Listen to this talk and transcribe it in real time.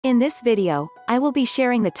In this video, I will be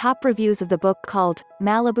sharing the top reviews of the book called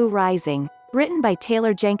Malibu Rising, written by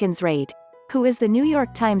Jenkins Reid, who is the New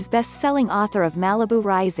York Times best-selling author of Malibu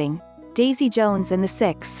Rising, Daisy Jones and the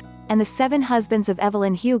Six, and The Seven Husbands of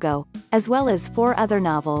Evelyn Hugo, as well as 4 other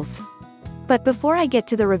novels. But before I get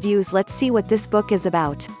to the reviews, let's see what this book is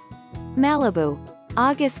about. Malibu,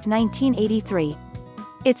 August 1983.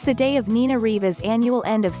 It's the day of Nina Riva's annual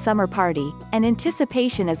end-of-summer party, and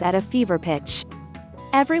anticipation is at a fever pitch.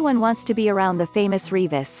 Everyone wants to be around the famous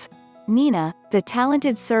Rivas. Nina, the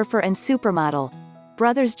talented surfer and supermodel.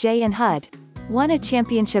 Brothers Jay and Hud. One a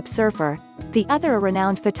championship surfer, the other a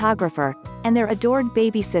renowned photographer, and their adored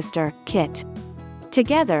baby sister, Kit.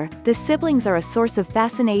 Together, the siblings are a source of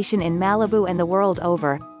fascination in Malibu and the world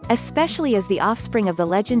over, especially as the offspring of the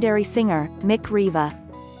legendary singer, Mick Riva.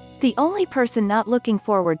 The only person not looking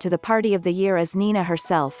forward to the party of the year is Nina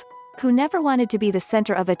herself, who never wanted to be the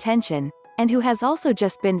center of attention, and who has also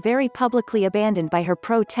just been very publicly abandoned by her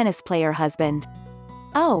pro tennis player husband.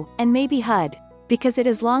 Oh, and maybe Hud, because it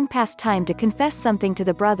is long past time to confess something to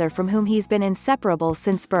the brother from whom he's been inseparable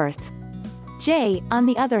since birth. Jay, on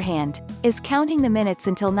the other hand, is counting the minutes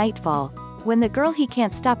until nightfall, when the girl he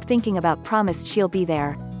can't stop thinking about promised she'll be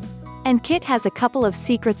there. And Kit has a couple of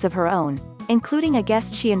secrets of her own, including a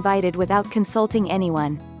guest she invited without consulting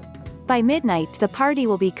anyone. By midnight, the party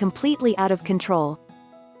will be completely out of control.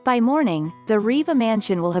 By morning, the Riva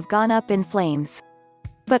mansion will have gone up in flames.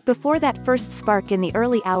 But before that first spark in the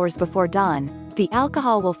early hours before dawn, the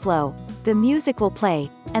alcohol will flow, the music will play,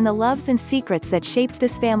 and the loves and secrets that shaped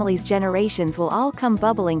this family's generations will all come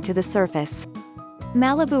bubbling to the surface.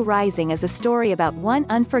 Malibu Rising is a story about one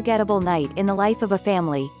unforgettable night in the life of a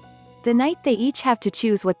family. The night they each have to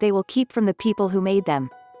choose what they will keep from the people who made them,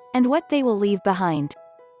 and what they will leave behind.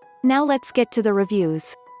 Now let's get to the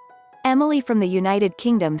reviews. Emily from the United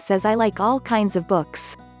Kingdom says, I like all kinds of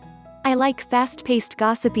books. I like fast-paced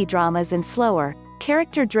gossipy dramas and slower,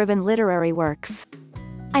 character-driven literary works.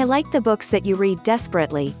 I like the books that you read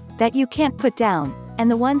desperately, that you can't put down, and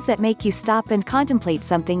the ones that make you stop and contemplate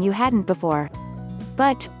something you hadn't before.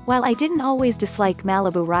 But, while I didn't always dislike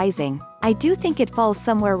Malibu Rising, I do think it falls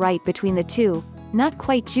somewhere right between the two, not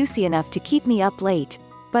quite juicy enough to keep me up late,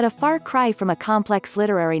 but a far cry from a complex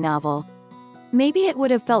literary novel. Maybe it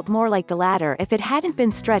would have felt more like the latter if it hadn't been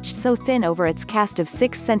stretched so thin over its cast of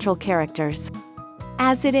 6 central characters.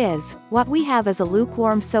 As it is, what we have is a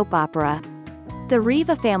lukewarm soap opera. The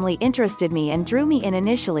Riva family interested me and drew me in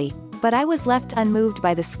initially, but I was left unmoved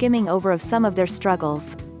by the skimming over of some of their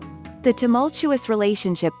struggles. The tumultuous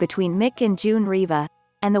relationship between Mick and June Riva,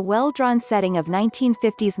 and the well-drawn setting of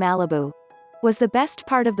 1950s Malibu, was the best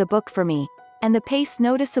part of the book for me, and the pace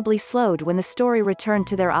noticeably slowed when the story returned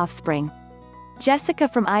to their offspring. Jessica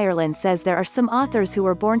from Ireland says there are some authors who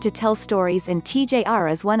were born to tell stories, and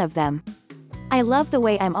TJR is one of them. I love the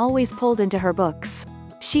way I'm always pulled into her books.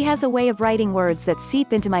 She has a way of writing words that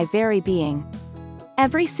seep into my very being.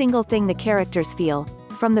 Every single thing the characters feel,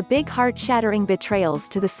 from the big heart-shattering betrayals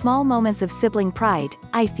to the small moments of sibling pride,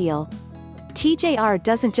 I feel. TJR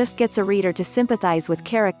doesn't just get a reader to sympathize with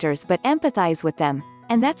characters but empathize with them,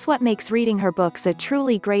 and that's what makes reading her books a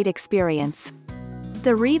truly great experience.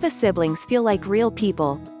 The Riva siblings feel like real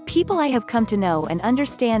people, people I have come to know and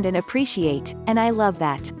understand and appreciate, and I love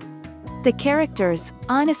that. The characters,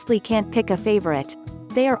 honestly can't pick a favorite.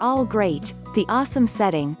 They are all great, the awesome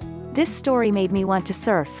setting. This story made me want to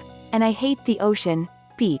surf, and I hate the ocean,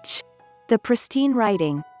 beach. The pristine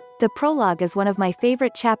writing. The prologue is one of my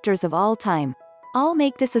favorite chapters of all time. All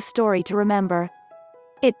make this a story to remember.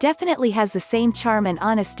 It definitely has the same charm and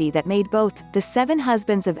honesty that made both The Seven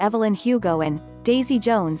Husbands of Evelyn Hugo and Daisy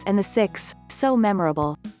Jones and the Six so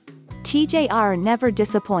memorable. TJR never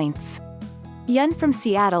disappoints. Yun from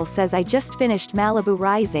Seattle says, I just finished Malibu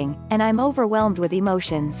Rising, and I'm overwhelmed with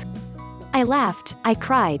emotions. I laughed, I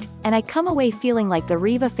cried, and I come away feeling like the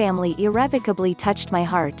Riva family irrevocably touched my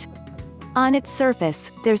heart. On its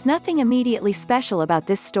surface, there's nothing immediately special about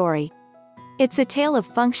this story. It's a tale of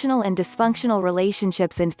functional and dysfunctional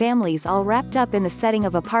relationships and families all wrapped up in the setting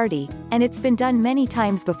of a party, and it's been done many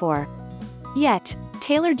times before. Yet,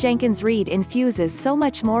 Jenkins Reid infuses so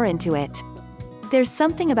much more into it. There's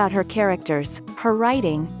something about her characters, her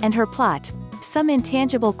writing, and her plot, some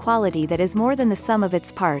intangible quality that is more than the sum of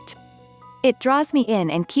its part. It draws me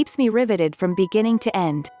in and keeps me riveted from beginning to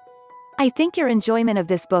end. I think your enjoyment of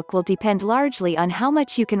this book will depend largely on how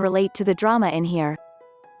much you can relate to the drama in here.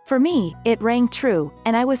 For me, it rang true,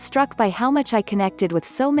 and I was struck by how much I connected with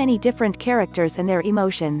so many different characters and their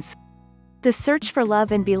emotions. The search for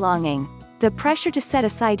love and belonging, the pressure to set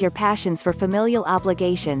aside your passions for familial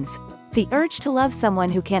obligations, The urge to love someone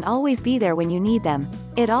who can't always be there when you need them.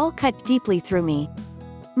 It all cut deeply through me.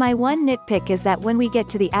 My one nitpick is that when we get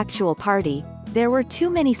to the actual party, there were too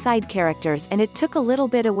many side characters and it took a little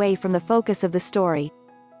bit away from the focus of the story.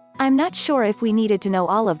 I'm not sure if we needed to know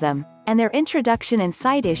all of them, and their introduction and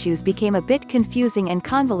side issues became a bit confusing and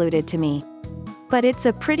convoluted to me. But it's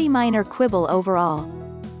a pretty minor quibble overall.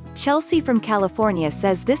 Chelsea from California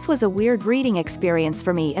says this was a weird reading experience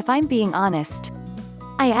for me if I'm being honest.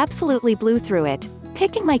 I absolutely blew through it,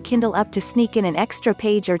 picking my Kindle up to sneak in an extra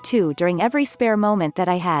page or two during every spare moment that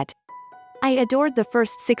I had. I adored the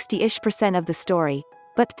first 60-ish% of the story,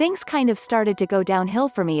 but things kind of started to go downhill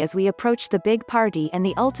for me as we approached the big party and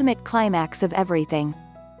the ultimate climax of everything.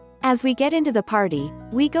 As we get into the party,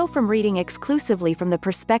 we go from reading exclusively from the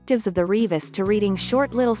perspectives of the Revis to reading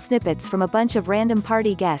short little snippets from a bunch of random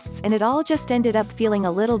party guests, and it all just ended up feeling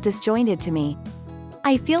a little disjointed to me.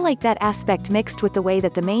 I feel like that aspect mixed with the way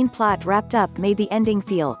that the main plot wrapped up made the ending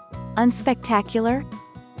feel unspectacular?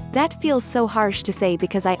 That feels so harsh to say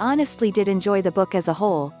because I honestly did enjoy the book as a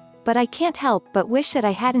whole, but I can't help but wish that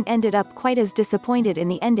I hadn't ended up quite as disappointed in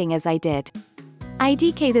the ending as I did.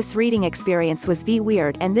 IDK, this reading experience was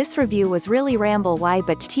weird and this review was really ramble why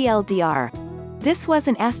but TLDR. This was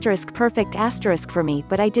an perfect asterisk for me,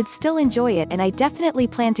 but I did still enjoy it and I definitely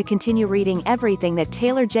plan to continue reading everything that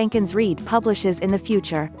Taylor Jenkins Reid publishes in the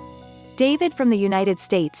future. David from the United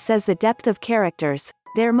States says the depth of characters,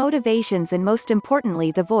 their motivations and most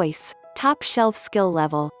importantly the voice, top shelf skill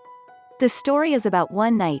level. The story is about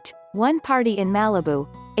one night, one party in Malibu,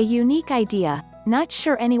 a unique idea, not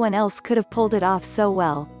sure anyone else could have pulled it off so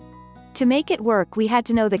well. To make it work we had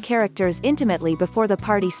to know the characters intimately before the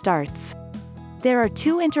party starts. There are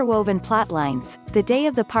two interwoven plot lines. The day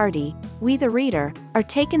of the party, we the reader, are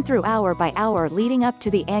taken through hour by hour leading up to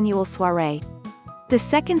the annual soiree. The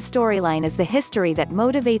second storyline is the history that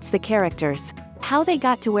motivates the characters, how they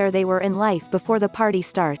got to where they were in life before the party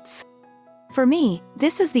starts. For me,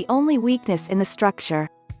 this is the only weakness in the structure.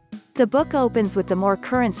 The book opens with the more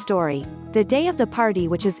current story, the day of the party,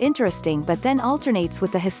 which is interesting but then alternates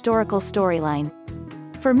with the historical storyline.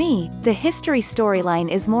 For me, the history storyline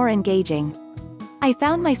is more engaging. I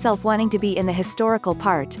found myself wanting to be in the historical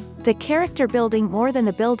part, the character building more than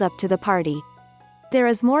the build-up to the party. There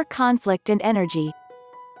is more conflict and energy.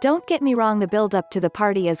 Don't get me wrong, the build-up to the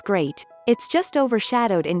party is great, it's just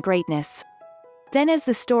overshadowed in greatness. Then as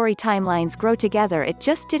the story timelines grow together it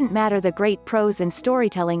just didn't matter, the great prose and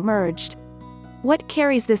storytelling merged. What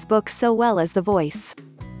carries this book so well is the voice.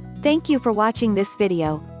 Thank you for watching this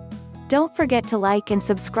video. Don't forget to like and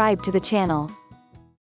subscribe to the channel.